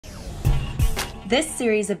This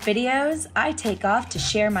series of videos, I take off to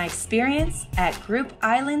share my experience at Group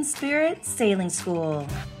Island Spirit Sailing School.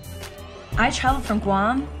 I traveled from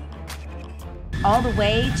Guam all the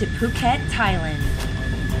way to Phuket, Thailand.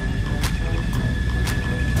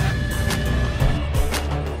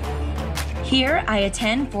 Here, I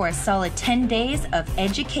attend for a solid 10 days of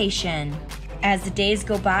education. As the days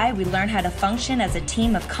go by, we learn how to function as a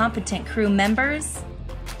team of competent crew members.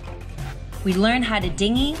 We learn how to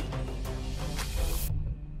dinghy,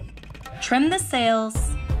 trim the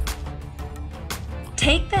sails,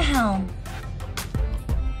 take the helm,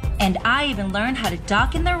 and I even learned how to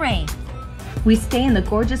dock in the rain. We stay in the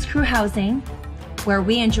gorgeous crew housing where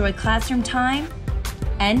we enjoy classroom time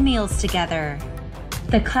and meals together.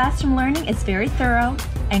 The classroom learning is very thorough,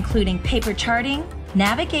 including paper charting,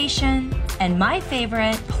 navigation, and my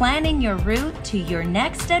favorite, planning your route to your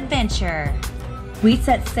next adventure. We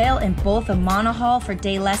set sail in both a monohull for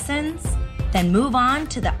day lessons, then move on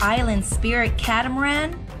to the Island Spirit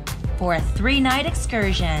Catamaran for a 3-night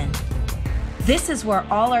excursion. This is where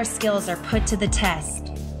all our skills are put to the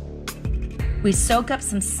test. We soak up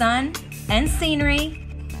some sun and scenery,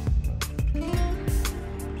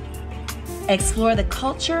 explore the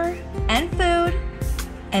culture and food,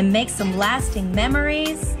 and make some lasting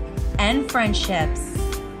memories and friendships.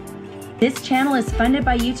 This channel is funded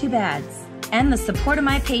by YouTube ads and the support of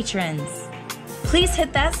my patrons. Please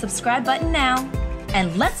hit that subscribe button now,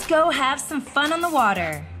 and let's go have some fun on the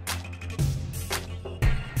water.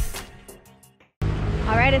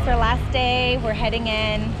 All right, it's our last day. We're heading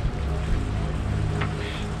in.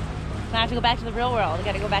 Now I have to go back to the real world. I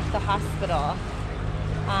gotta go back to the hospital.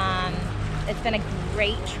 It's been a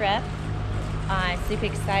great trip. I'm super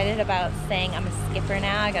excited about saying I'm a skipper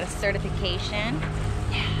now. I got a certification.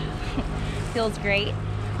 Yeah, feels great.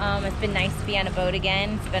 It's been nice to be on a boat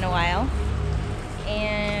again. It's been a while.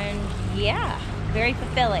 And yeah, very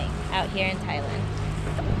fulfilling out here in Thailand.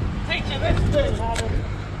 Teach you this thing,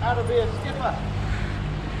 how to be a skipper.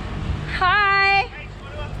 Hi. Hey, you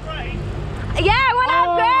want to upgrade? Yeah, I want to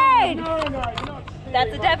upgrade. No, you're not.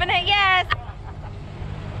 That's a definite yes.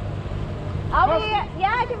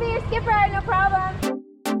 Yeah, I can be your skipper, no problem.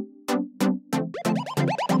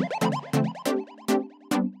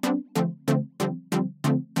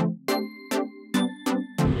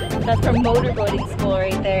 That's from motorboating school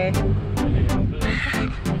right there.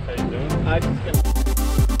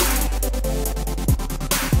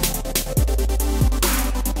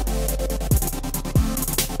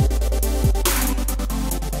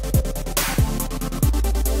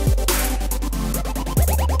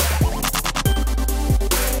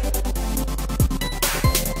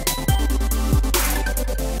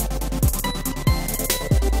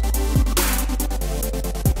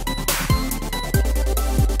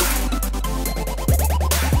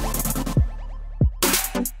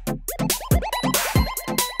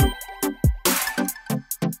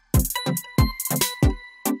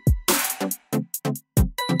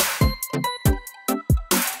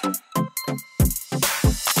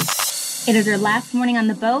 It is our last morning on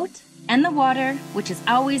the boat and the water, which is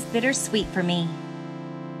always bittersweet for me.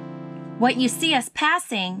 What you see us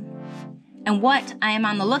passing and what I am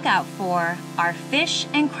on the lookout for are fish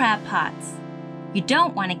and crab pots. You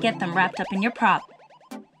don't want to get them wrapped up in your prop.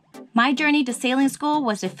 My journey to sailing school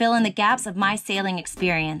was to fill in the gaps of my sailing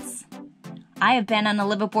experience. I have been on a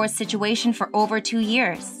liveaboard situation for over 2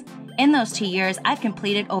 years. In those 2 years, I've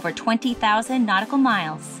completed over 20,000 nautical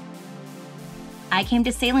miles. I came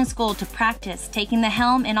to sailing school to practice taking the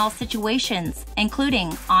helm in all situations,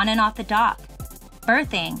 including on and off the dock,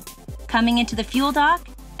 berthing, coming into the fuel dock,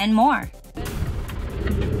 and more.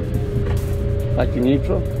 Back to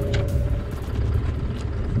neutral.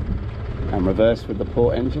 And reverse with the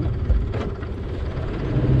port engine.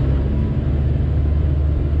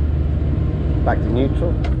 Back to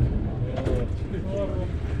neutral.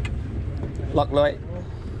 Lock light.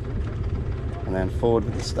 And then forward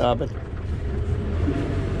with the starboard.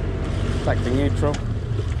 Back to neutral,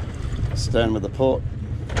 stern with the port,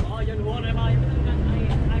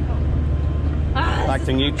 back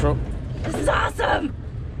to neutral. This is awesome!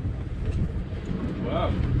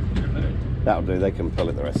 Wow. That'll do, they can pull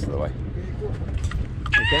it the rest of the way.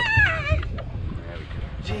 Okay.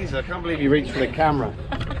 Jeez, I can't believe you reached for the camera.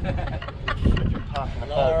 Parking the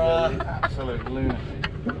boat, you absolute lunatic.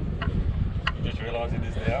 Just realising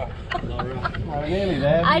this now. We're nearly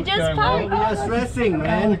there. I just parked. You're stressing,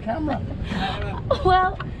 man. The camera.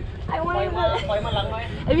 Well, I wanted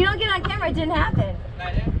to... If you don't get on camera, it didn't happen.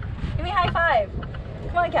 Give me a high five.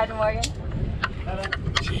 Come on, Captain Morgan.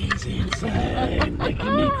 She's insane,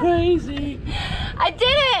 making me crazy. I did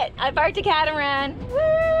it! I parked a catamaran. Woo!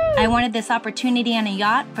 I wanted this opportunity on a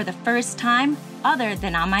yacht for the first time other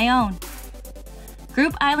than on my own.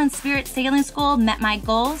 Group Island Spirit Sailing School met my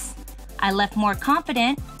goals. I left more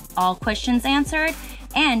confident, all questions answered,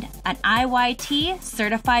 and an IYT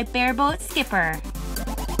certified bareboat skipper.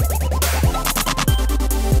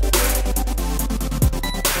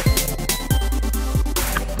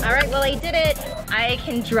 All right, well, I did it. I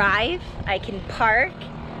can drive, I can park,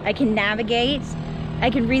 I can navigate,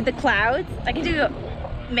 I can read the clouds, I can do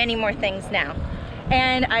many more things now.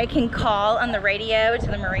 And I can call on the radio to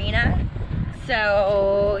the marina.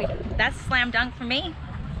 So that's a slam dunk for me.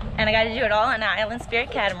 And I got to do it all on an Island Spirit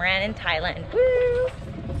catamaran in Thailand. Woo!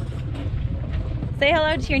 Say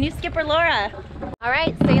hello to your new skipper, Laura. All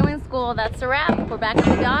right, sailing school, that's a wrap. We're back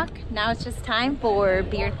on the dock. Now it's just time for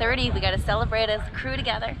Beer 30. We got to celebrate as a crew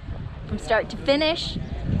together from start to finish.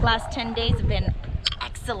 Last 10 days have been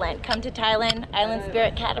excellent. Come to Thailand, Island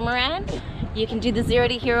Spirit catamaran. You can do the 0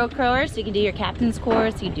 to hero course. You can do your captain's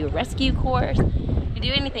course. You can do a rescue course. You can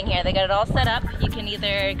do anything here. They got it all set up. You can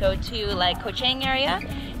either go to like Koh Chang area,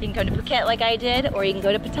 you can go to Phuket like I did, or you can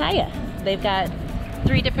go to Pattaya. They've got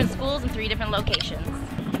 3 different schools and 3 different locations.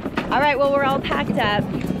 All right, well, we're all packed up.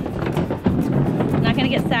 Not gonna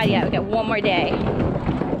get sad yet. We got one more day.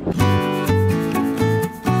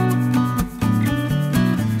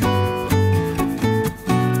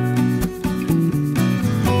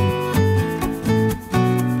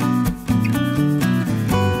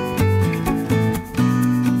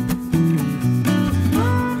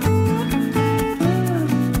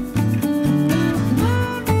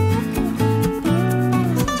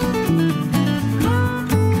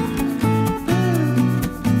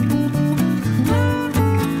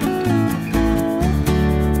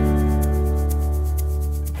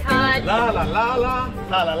 La la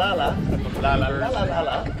la la. La la la la la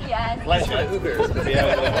la. Yes. Pleasure to be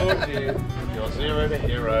able to award you your 0 to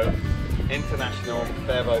hero international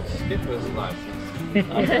bareboat skipper's license.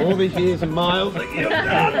 After all these years and miles that you've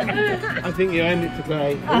done, I think you earned it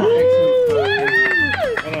today. Excellent work.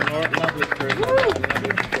 Well done, Laura. Lovely crew. Lovely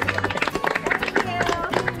crew.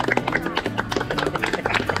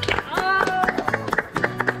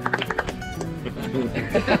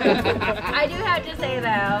 I do have to say though,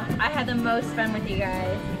 I had the most fun with you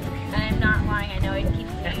guys. And I'm not lying, I know I keep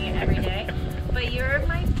saying it every day. But you're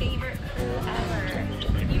my favorite crew ever.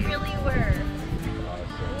 You really were.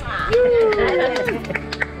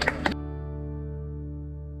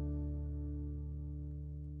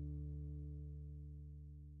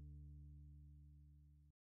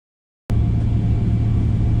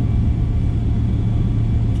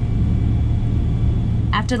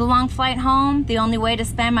 After the long flight home, the only way to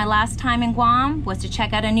spend my last time in Guam was to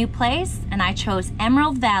check out a new place, and I chose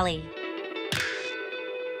Emerald Valley.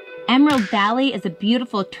 Emerald Valley is a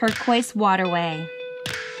beautiful turquoise waterway.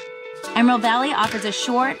 Emerald Valley offers a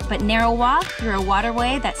short but narrow walk through a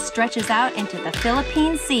waterway that stretches out into the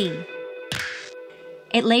Philippine Sea.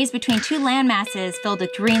 It lays between 2 landmasses filled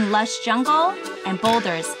with green lush jungle and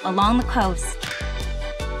boulders along the coast.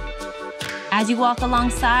 As you walk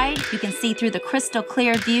alongside, you can see through the crystal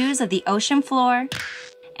clear views of the ocean floor,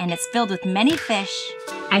 and it's filled with many fish.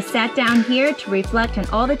 I sat down here to reflect on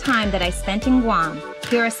all the time that I spent in Guam.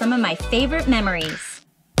 Here are some of my favorite memories.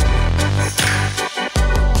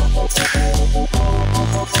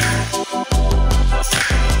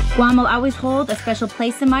 Guam will always hold a special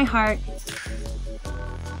place in my heart.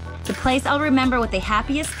 The place I'll remember with the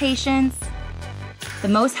happiest patients, the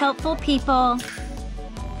most helpful people,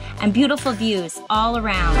 and beautiful views all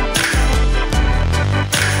around.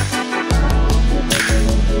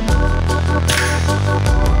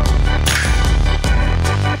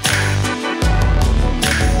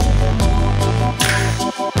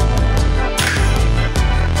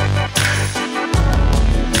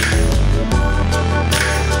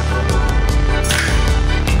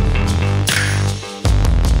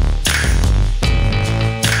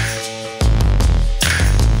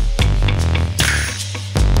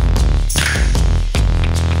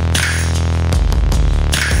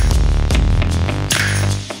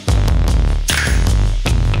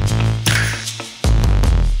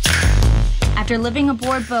 After living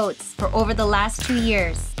aboard boats for over the last 2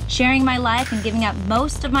 years, sharing my life and giving up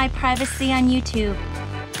most of my privacy on YouTube,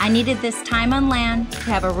 I needed this time on land to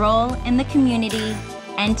have a role in the community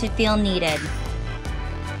and to feel needed.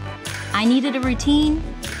 I needed a routine,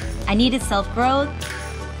 I needed self-growth,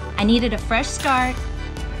 I needed a fresh start,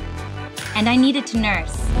 and I needed to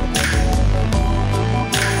nurse.